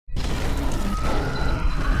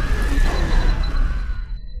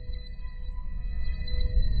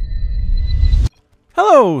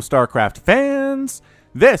Hello, StarCraft fans!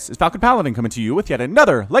 This is Falcon Paladin coming to you with yet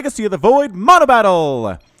another Legacy of the Void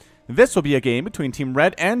MONOBATTLE! This will be a game between Team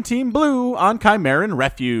Red and Team Blue on Kimeran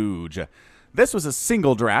Refuge. This was a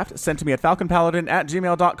single draft sent to me at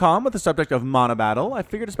falconpaladin@gmail.com with the subject of MONOBATTLE. I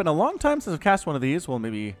figured it's been a long time since I've cast one of these, well,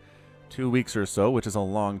 maybe 2 weeks or so, which is a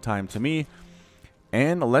long time to me.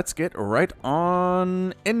 And let's get right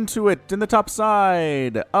on into it. In the top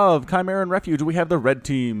side of Kimeran Refuge, we have the red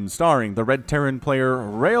team, starring the red Terran player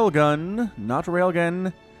Railgun, not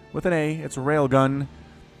Railgun with an A, it's Railgun.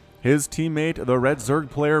 His teammate, the red Zerg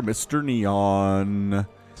player Mr. Neon.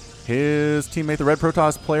 His teammate, the red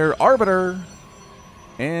Protoss player Arbiter.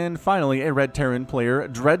 And finally, a red Terran player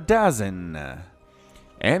Dreaddazen.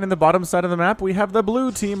 And in the bottom side of the map, we have the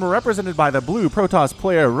blue team, represented by the blue Protoss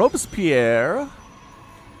player Robespierre.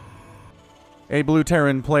 A blue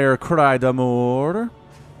Terran player, Cry d'Amour.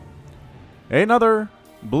 Another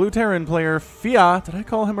blue Terran player, Fia. Did I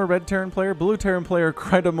call him a red Terran player? Blue Terran player,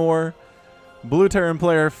 Cry d'Amour. Blue Terran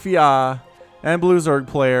player, Fia. And blue Zerg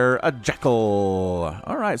player, a Jackal.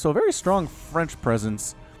 Alright, so a very strong French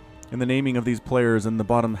presence in the naming of these players in the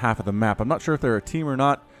bottom half of the map. I'm not sure if they're a team or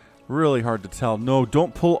not. Really hard to tell. No,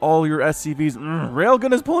 don't pull all your SCVs.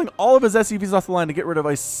 Railgun is pulling all of his SCVs off the line to get rid of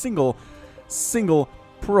a single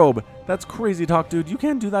probe. That's crazy talk, dude. You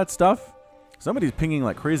can't do that stuff. Somebody's pinging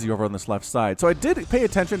like crazy over on this left side. So I did pay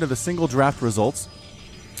attention to the single draft results,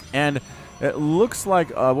 and it looks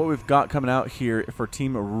like what we've got coming out here for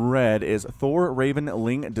Team Red is Thor, Raven,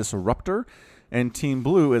 Ling, Disruptor, and Team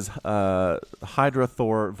Blue is Hydra,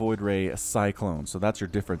 Thor, Void Ray, Cyclone. So that's your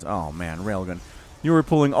difference. Oh man, Railgun, you were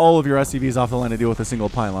pulling all of your SCVs off the line to deal with a single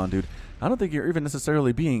pylon, dude. I don't think you're even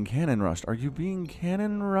necessarily being cannon rushed. Are you being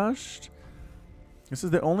cannon rushed? This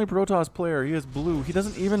is the only Protoss player. He is blue. He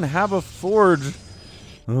doesn't even have a forge.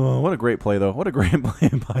 Oh, what a great play, though. What a great play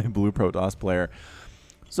by a blue Protoss player.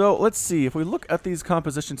 So let's see. If we look at these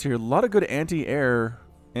compositions here, a lot of good anti-air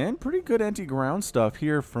and pretty good anti-ground stuff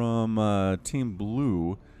here from Team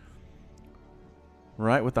Blue.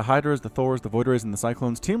 Right, with the Hydras, the Thors, the Void Rays, and the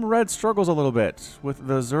Cyclones. Team Red struggles a little bit with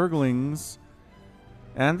the Zerglings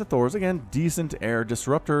and the Thors. Again, decent air.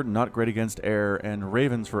 Disruptor, not great against air. And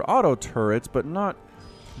Ravens for auto turrets, but not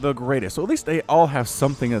the greatest. So at least they all have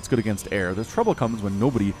something that's good against air. The trouble comes when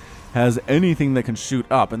nobody has anything that can shoot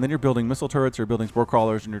up. And then you're building missile turrets, you're building spore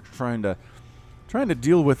crawlers, and you're trying to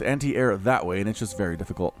deal with anti-air that way, and it's just very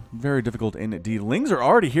difficult. Very difficult indeed. Lings are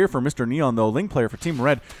already here for Mr. Neon, though. Ling player for Team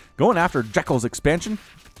Red going after Jackal's expansion.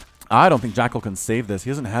 I don't think Jackal can save this.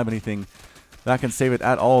 He doesn't have anything that can save it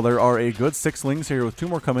at all. There are a good 6 Lings here with 2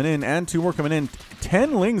 more coming in and 2 more coming in.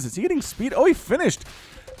 10 Lings. Is he getting speed? Oh, he finished.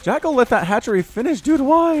 Jackal let that hatchery finish. Dude,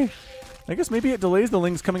 why? I guess maybe it delays the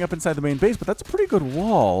Lings coming up inside the main base, but that's a pretty good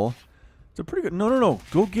wall. It's a pretty good... No.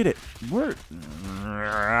 Go get it. Where?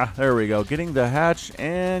 There we go. Getting the hatch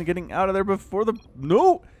and getting out of there before the...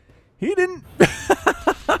 No! He didn't...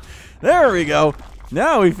 There we go.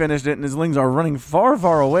 Now he finished it, and his Lings are running far,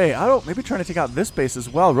 far away. Maybe trying to take out this base as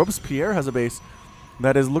well. Robespierre has a base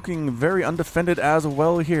that is looking very undefended as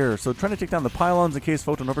well here. So trying to take down the pylons in case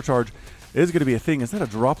photon overcharge is going to be a thing. Is that a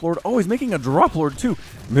drop lord? Oh, he's making a drop lord too.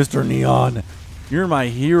 Mr. Neon, you're my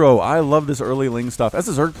hero. I love this early Ling stuff. As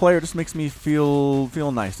a Zerg player, it just makes me feel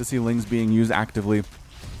nice to see Lings being used actively,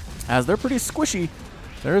 as they're pretty squishy.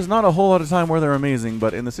 There is not a whole lot of time where they're amazing,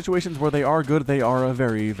 but in the situations where they are good, they are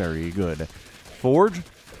very, very good. Forge,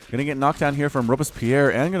 gonna get knocked down here from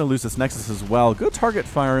Robespierre, and gonna lose this Nexus as well. Good target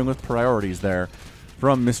firing with priorities there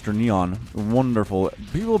from Mr. Neon. Wonderful.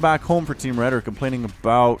 People back home for Team Red are complaining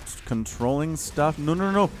about controlling stuff.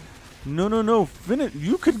 No. Finish.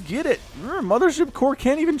 You could get it. Mothership Core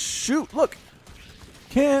can't even shoot. Look.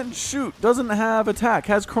 Can't shoot. Doesn't have attack.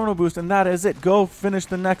 Has Chrono Boost, and that is it. Go finish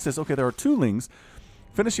the Nexus. Okay, there are 2 Lings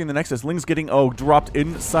finishing the Nexus. Lings getting, dropped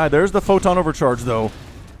inside. There's the Photon Overcharge, though.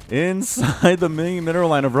 Inside the main mineral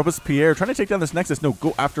line of Robespierre. Trying to take down this Nexus. No,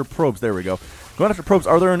 go after probes. There we go. Going after probes.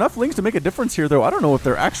 Are there enough Lings to make a difference here, though? I don't know if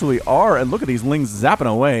there actually are. And look at these Lings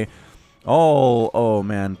zapping away. Oh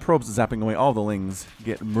man, probes zapping away. All the Lings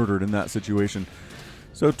get murdered in that situation.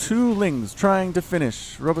 So 2 Lings trying to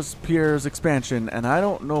finish Robespierre's expansion, and I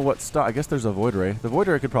don't know what stop. I guess there's a Void Ray. The Void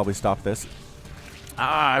Ray could probably stop this.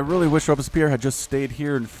 I really wish Robespierre had just stayed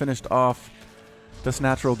here and finished off this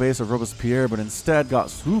natural base of Robespierre, but instead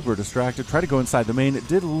got super distracted. Tried to go inside the main. It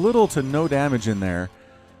did little to no damage in there.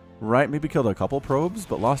 Right, maybe killed a couple probes,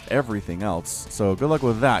 but lost everything else. So good luck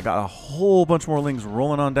with that. Got a whole bunch more Lings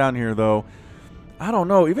rolling on down here, though. I don't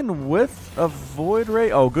know, even with a Void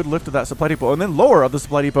Ray. Oh, good lift of that supply depot. And then lower of the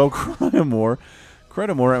supply depot, Credamore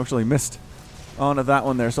actually missed on that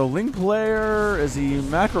one there. So Ling player, is he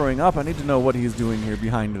macroing up? I need to know what he's doing here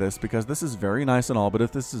behind this, because this is very nice and all, but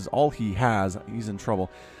if this is all he has, he's in trouble.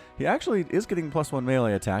 He actually is getting +1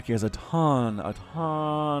 melee attack. He has a ton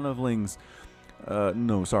of Lings.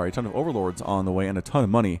 No, sorry, a ton of Overlords on the way and a ton of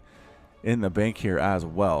money in the bank here as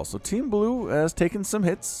well. So Team Blue has taken some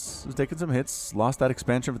hits. Lost that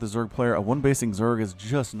expansion for the Zerg player. A one-basing Zerg is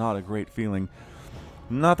just not a great feeling.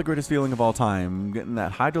 Not the greatest feeling of all time. Getting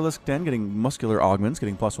that Hydralisk Den, getting muscular augments,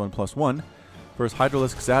 getting +1/+1. First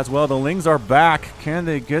Hydralisks as well. The Lings are back. Can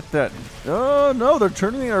they get that? Oh, no, they're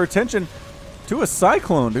turning their attention to a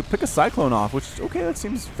Cyclone. They pick a Cyclone off, which, okay, that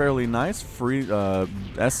seems fairly nice. Free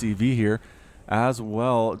SCV here as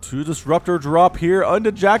well. 2 Disruptor drop here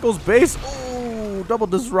onto Jackal's base. Oh, double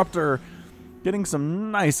Disruptor. Getting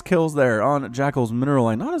some nice kills there on Jackal's mineral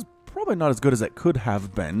line. Probably not as good as it could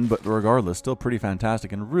have been, but regardless, still pretty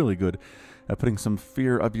fantastic and really good at putting some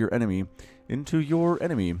fear of your enemy into your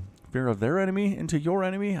enemy. Fear of their enemy into your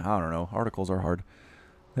enemy? I don't know. Articles are hard.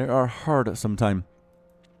 They are hard sometimes.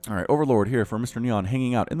 All right, Overlord here for Mr. Neon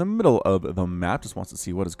hanging out in the middle of the map. Just wants to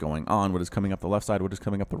see what is going on, what is coming up the left side, what is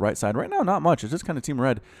coming up the right side. Right now, not much. It's just kind of Team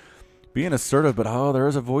Red being assertive, but oh, there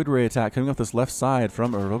is a Void Ray attack coming up this left side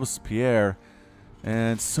from Robespierre.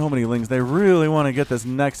 And so many Lings. They really want to get this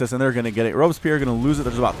Nexus, and they're going to get it. Robespierre going to lose it.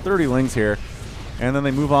 There's about 30 Lings here. And then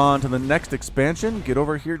they move on to the next expansion. Get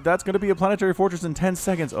over here. That's going to be a Planetary Fortress in 10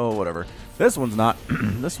 seconds. Oh, whatever. This one's not.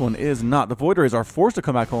 This one is not. The Void Rays are forced to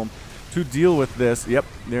come back home to deal with this. Yep,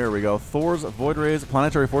 there we go. Thor's Void Rays,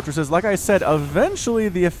 Planetary Fortresses. Like I said, eventually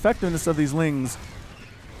the effectiveness of these Lings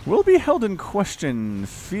will be held in question.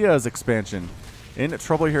 Fia's expansion in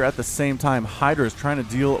trouble here at the same time. Hydra is trying to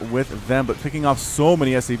deal with them, but picking off so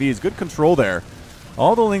many SCVs. Good control there.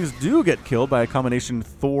 All the Lings do get killed by a combination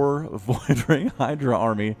Thor, Void Ray, Hydra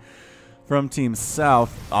army from Team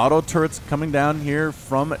South. Auto turrets coming down here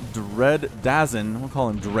from Dread Dazin. We'll call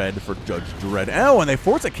him Dread for Judge Dread. Oh, and they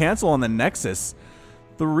force a cancel on the Nexus.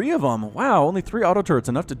 3 of them. Wow, only 3 auto turrets,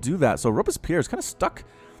 enough to do that. So Robespierre is kind of stuck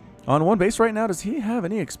on one base right now. Does he have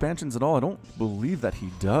any expansions at all? I don't believe that he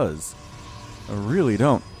does. I really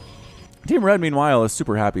don't. Team Red, meanwhile, is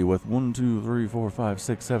super happy with 1, 2, 3, 4, 5,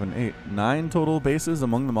 6, 7, 8, 9 total bases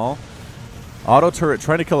among them all. Auto turret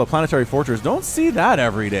trying to kill a Planetary Fortress. Don't see that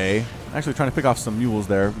every day. Actually trying to pick off some mules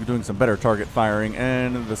there. Doing some better target firing.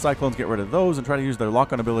 And the Cyclones get rid of those and try to use their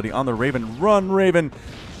lock-on ability on the Raven. Run, Raven!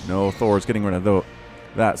 No, Thor's getting rid of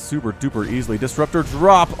that super duper easily. Disruptor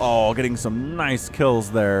drop. Oh, getting some nice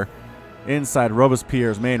kills there inside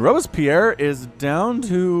Robespierre's main. Robespierre is down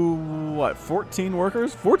to, what, 14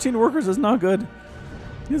 workers? 14 workers is not good.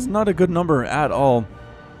 It's not a good number at all.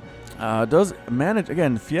 Does manage,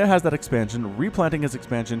 again, Fia has that expansion. Replanting his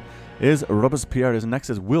expansion is Robespierre. His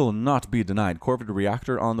Nexus will not be denied. Corvid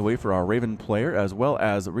Reactor on the way for our Raven player, as well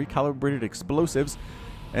as recalibrated explosives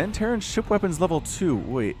and Terran ship weapons level 2.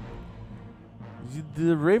 Wait.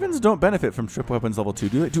 The Ravens don't benefit from ship weapons level 2,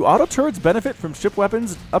 do they? Do auto turrets benefit from ship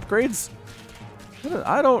weapons upgrades?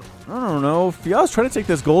 I don't know. Fia's trying to take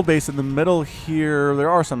this gold base in the middle here. There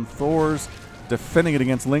are some Thors defending it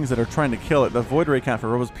against Lings that are trying to kill it. The Void Ray count for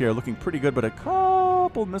Robespierre looking pretty good, but a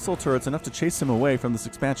couple missile turrets enough to chase him away from this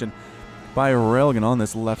expansion by Railgun on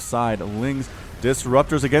this left side. Lings,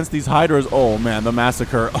 Disruptors against these Hydras. Oh man, the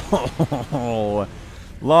massacre. Oh,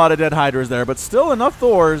 a lot of dead Hydras there, but still enough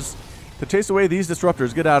Thors to chase away these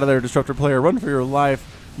Disruptors. Get out of there, Disruptor player. Run for your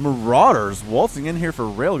life. Marauders waltzing in here for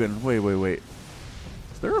Railgun. Wait.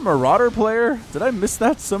 Is there a Marauder player? Did I miss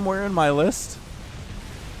that somewhere in my list?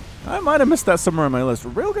 I might have missed that somewhere on my list.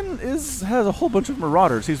 Railgun has a whole bunch of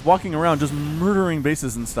Marauders. He's walking around just murdering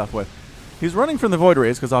bases and stuff with. He's running from the Void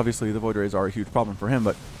Rays, because obviously the Void Rays are a huge problem for him,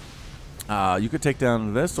 but you could take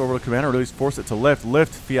down this Orbital Commander, or at least force it to lift.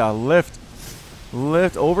 Lift, Fia, lift.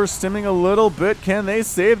 Lift, overstimming a little bit. Can they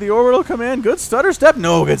save the Orbital Command? Good stutter step.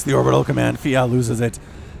 No, gets the Orbital Command. Fia loses it.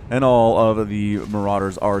 And all of the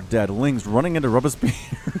Marauders are dead. Lings running into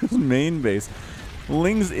Robespierre's main base.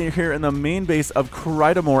 Lings here in the main base of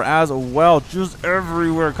Krydamore as well. Just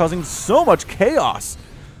everywhere, causing so much chaos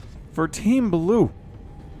for Team Blue.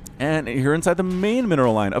 And here inside the main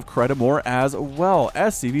mineral line of Krydamore as well.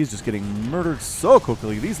 SCV is just getting murdered so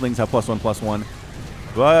quickly. These Lings have +1/+1.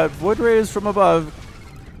 But Void Rays from above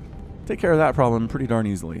take care of that problem pretty darn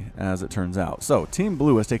easily, as it turns out. So, Team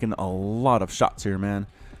Blue has taken a lot of shots here, man.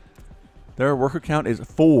 Their worker count is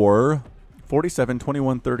 4, 47,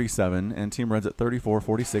 21, 37, and Team Red's at 34,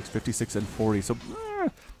 46, 56, and 40. So,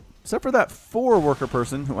 except for that 4 worker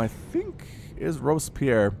person, who I think is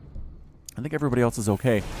Robespierre, I think everybody else is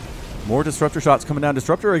okay. More Disruptor shots coming down.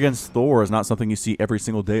 Disruptor against Thor is not something you see every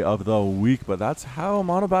single day of the week, but that's how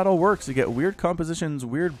Mono Battle works. You get weird compositions,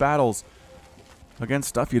 weird battles against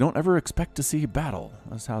stuff you don't ever expect to see battle.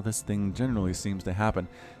 That's how this thing generally seems to happen.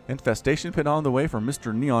 Infestation Pit on the way for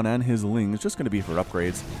Mr. Neon and his Ling. It's just going to be for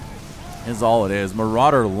upgrades, is all it is.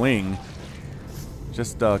 Marauder Ling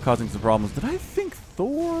just causing some problems. Did I think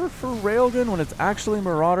Thor for Railgun when it's actually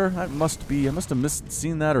Marauder? That must be. I must have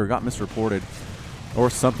seen that or got misreported or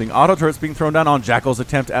something. Auto turrets being thrown down on Jackal's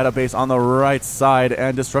attempt at a base on the right side,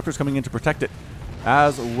 and Disruptors coming in to protect it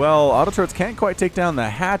as well. Auto turrets can't quite take down the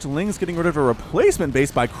hatch. Ling's getting rid of a replacement base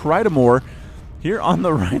by Crydomore here on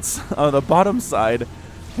the right the bottom side.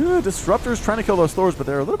 Disruptors trying to kill those Thors, but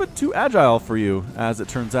they're a little bit too agile for you, as it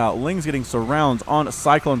turns out. Ling's getting surrounds on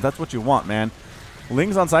Cyclones. That's what you want, man.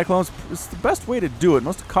 Lings on Cyclones is the best way to do it,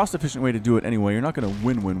 most cost-efficient way to do it anyway. You're not going to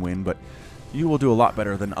win, but you will do a lot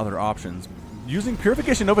better than other options. Using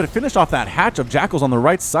Purification Nova to finish off that hatch of Jackals on the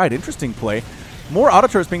right side. Interesting play. More auto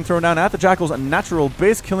turrets being thrown down at the Jackal's natural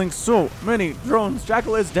base, killing so many drones.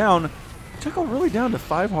 Jackal is down. Jackal really down to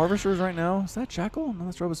 5 Harvesters right now. Is that Jackal? No,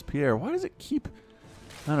 that's Robespierre. Why does it keep...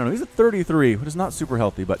 I don't know. He's at 33, which is not super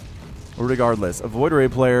healthy, but regardless. A Void Ray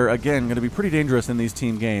player, again, going to be pretty dangerous in these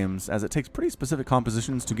team games, as it takes pretty specific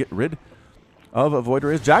compositions to get rid of Void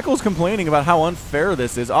Rays. Jackal's complaining about how unfair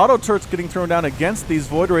this is. Auto turrets getting thrown down against these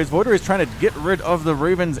Void Rays. Void Rays trying to get rid of the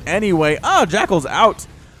Ravens anyway. Ah, Jackal's out.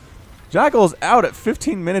 Jackal's out at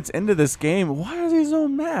 15 minutes into this game. Why is he so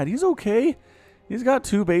mad? He's okay. He's got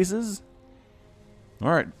 2 bases.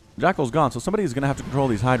 All right, Jackal's gone, so somebody's going to have to control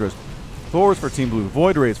these Hydras. Thors for Team Blue.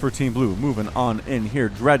 Void Rays for Team Blue. Moving on in here.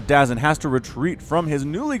 Dread Dazen has to retreat from his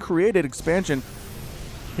newly created expansion.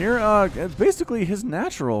 Here, it's basically his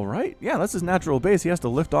natural, right? Yeah, that's his natural base. He has to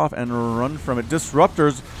lift off and run from it.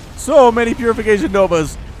 Disruptors. So many Purification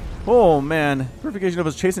Novas. Oh, man. Purification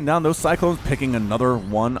Novas chasing down those Cyclones, picking another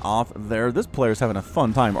one off there. This player's having a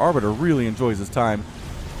fun time. Arbiter really enjoys his time.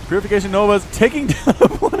 Purification Novas taking down a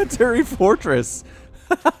planetary fortress.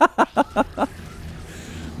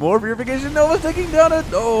 More Purification Novas taking down it.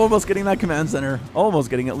 Oh, almost getting that command center. Almost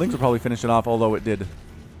getting it. Lynx will probably finish it off, although it did.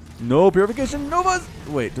 No Purification Novas.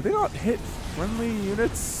 Wait, do they not hit friendly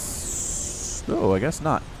units? No, I guess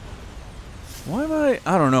not. Why am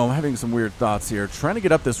I don't know. I'm having some weird thoughts here. Trying to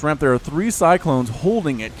get up this ramp. There are 3 Cyclones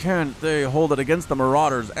holding it. Can they hold it against the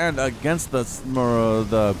Marauders and against the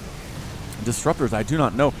Disruptors? I do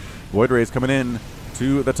not know. Void Rays coming in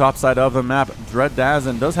to the top side of the map. Dread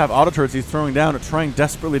Dazen does have auto turrets he's throwing down, trying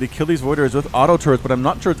desperately to kill these Void Rays with auto turrets, but I'm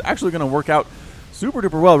not sure it's actually going to work out super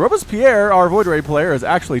duper well. Robespierre, our Void Ray player, is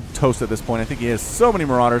actually toast at this point. I think he has so many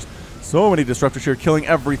Marauders, so many Disruptors here, killing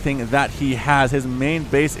everything that he has. His main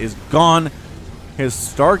base is gone. His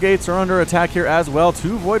Stargates are under attack here as well.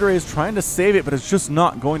 2 Void Rays trying to save it, but it's just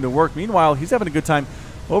not going to work. Meanwhile, he's having a good time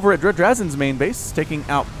over at Dread Dazen's main base, taking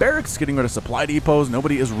out barracks, getting rid of supply depots.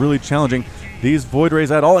 Nobody is really challenging these Void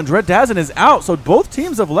Rays at all, and Dread Dazen is out, so both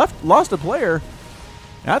teams have lost a player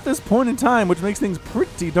at this point in time, which makes things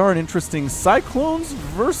pretty darn interesting. Cyclones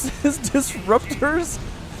versus Disruptors.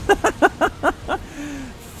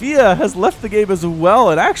 Fia has left the game as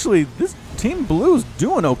well, and actually, this Team Blue's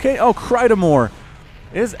doing okay. Oh, Crydomore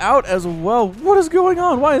is out as well. What is going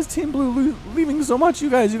on? Why is Team Blue leaving so much?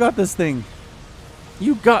 You guys, you got this thing.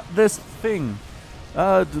 You got this thing.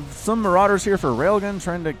 Some Marauders here for Railgun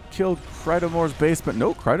trying to kill Crydomore's base, but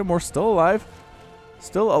no, Crydomore's still alive.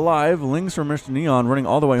 Still alive. Lings from Mr. Neon running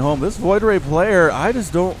all the way home. This Void Ray player, I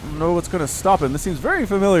just don't know what's going to stop him. This seems very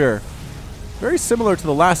familiar. Very similar to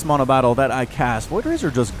the last Mono Battle that I cast. Void Rays are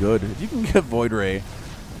just good. If you can get Void Ray,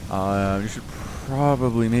 you should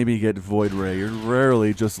probably maybe get Void Ray. You're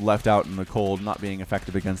rarely just left out in the cold, not being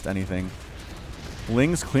effective against anything.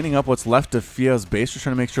 Ling's cleaning up what's left of Fia's base, just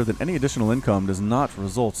trying to make sure that any additional income does not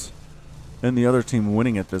result in the other team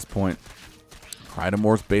winning at this point.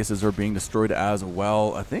 Crydomore's bases are being destroyed as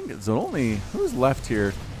well. I think it's only... Who's left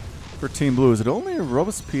here for Team Blue? Is it only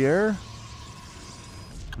Robespierre?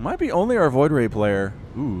 Might be only our Void Ray player.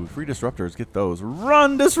 Ooh, free Disruptors. Get those.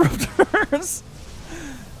 Run, Disruptors!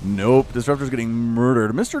 Nope, Disruptor's getting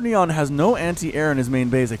murdered. Mr. Neon has no anti-air in his main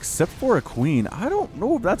base except for a Queen. I don't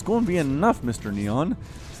know if that's going to be enough, Mr. Neon.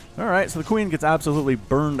 Alright, so the Queen gets absolutely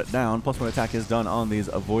burned down. Plus 1 attack is done on these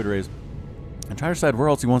Void Rays. And trying to decide where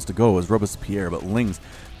else he wants to go is Robespierre, but Ling's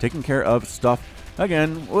taking care of stuff.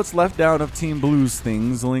 Again, what's left down of Team Blue's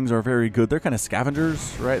things. The Lings are very good. They're kind of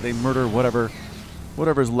scavengers, right? They murder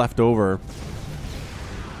whatever's left over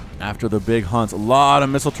after the big hunts. A lot of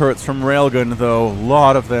missile turrets from Railgun, though. A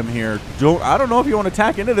lot of them here. I don't know if you want to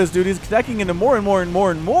attack into this, dude. He's attacking into more and more and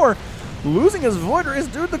more and more. Losing his Void Rays,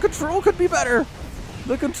 dude. The control could be better.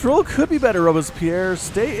 The control could be better, Robespierre.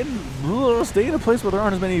 Stay in a place where there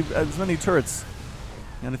aren't as many turrets.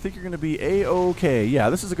 And I think you're going to be A-okay. Yeah,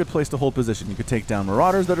 this is a good place to hold position. You could take down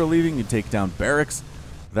Marauders that are leaving. You take down barracks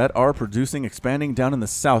that are producing. Expanding down in the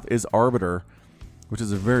south is Arbiter, which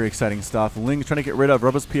is a very exciting stuff. Ling trying to get rid of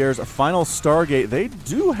Robespierre's final Stargate. They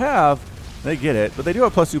get it, but they do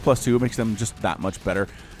have +2/+2. It makes them just that much better.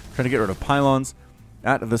 Trying to get rid of pylons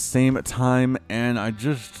at the same time, and I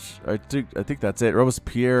think that's it.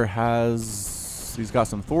 Robespierre he's got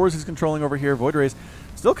some Thors he's controlling over here. Void Rays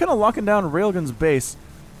still kind of locking down Railgun's base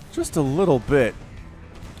just a little bit.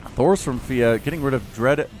 Thors from Fia getting rid of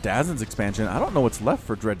Dread Dazen's expansion. I don't know what's left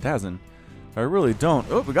for Dread Dazen. I really don't.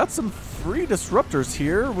 Oh, we got some free disruptors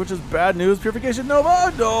here, which is bad news. Purification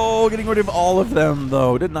Nova, no, getting rid of all of them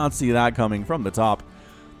though. Did not see that coming from the top.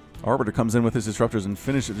 Arbiter comes in with his disruptors and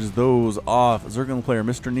finishes those off. Zerglin player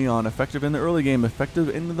Mr. Neon, effective in the early game,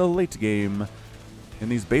 effective in the late game. In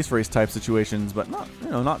these base race type situations, but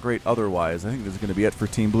not great otherwise. I think this is going to be it for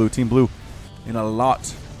Team Blue. Team Blue in a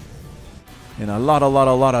lot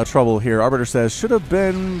of trouble here. Arbiter says should have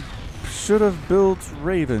built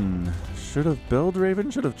Raven. Should have built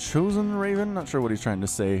Raven? Should have chosen Raven? Not sure what he's trying to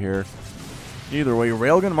say here. Either way,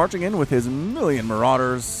 Railgun marching in with his million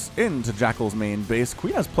Marauders into Jackal's main base.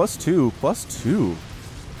 Queen has +2/+2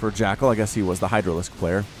 for Jackal. I guess he was the Hydralisk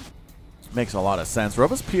player. Makes a lot of sense.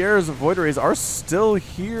 Robespierre's Void Rays are still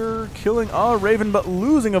here, killing a Raven, but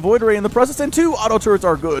losing a Void Ray in the process. And 2 auto turrets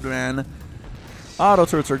are good, man. Auto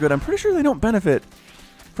turrets are good. I'm pretty sure they don't benefit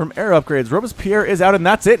from air upgrades. Robespierre is out, and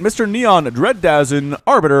that's it. Mr. Neon, Dread Dazen,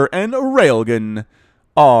 Arbiter, and Railgun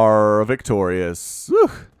are victorious.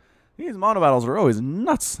 Whew. These mono battles are always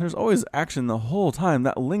nuts. There's always action the whole time.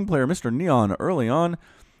 That Ling player, Mr. Neon, early on,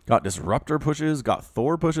 got Disruptor pushes, got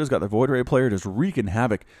Thor pushes, got the Void Ray player just wreaking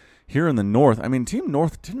havoc here in the north. I mean, Team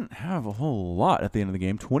North didn't have a whole lot at the end of the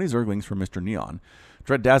game. 20 Zerglings from Mr. Neon.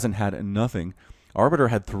 Dread Dazen had nothing. Arbiter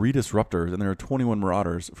had 3 Disruptors, and there are 21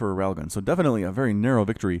 Marauders for a Railgun. So definitely a very narrow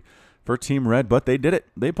victory for Team Red, but they did it.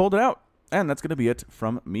 They pulled it out. And that's going to be it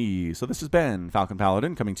from me. So this has been Falcon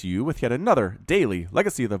Paladin coming to you with yet another daily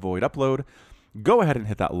Legacy of the Void upload. Go ahead and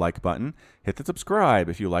hit that like button. Hit the subscribe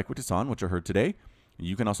if you like what you saw and what you heard today.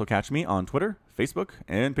 You can also catch me on Twitter, Facebook,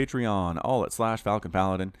 and Patreon, all at /Falcon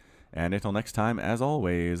Paladin. And until next time, as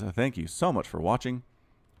always, thank you so much for watching,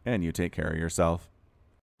 and you take care of yourself.